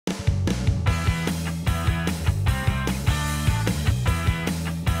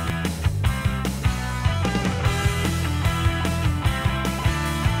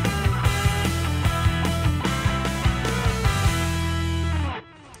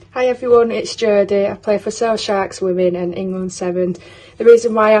Hi everyone, it's Jodie. I play for Sale Sharks Women and England Sevens. The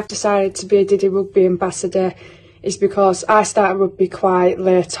reason why I've decided to be a Didi Rugby ambassador is because I started rugby quite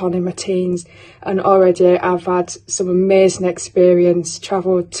late on in my teens, and already I've had some amazing experience,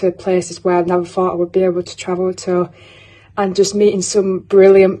 travelled to places where I never thought I would be able to travel to, and just meeting some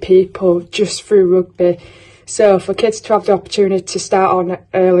brilliant people just through rugby. So for kids to have the opportunity to start on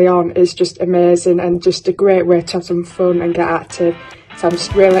early on is just amazing, and just a great way to have some fun and get active. So I'm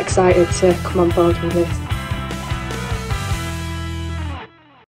just really excited to come on board with this.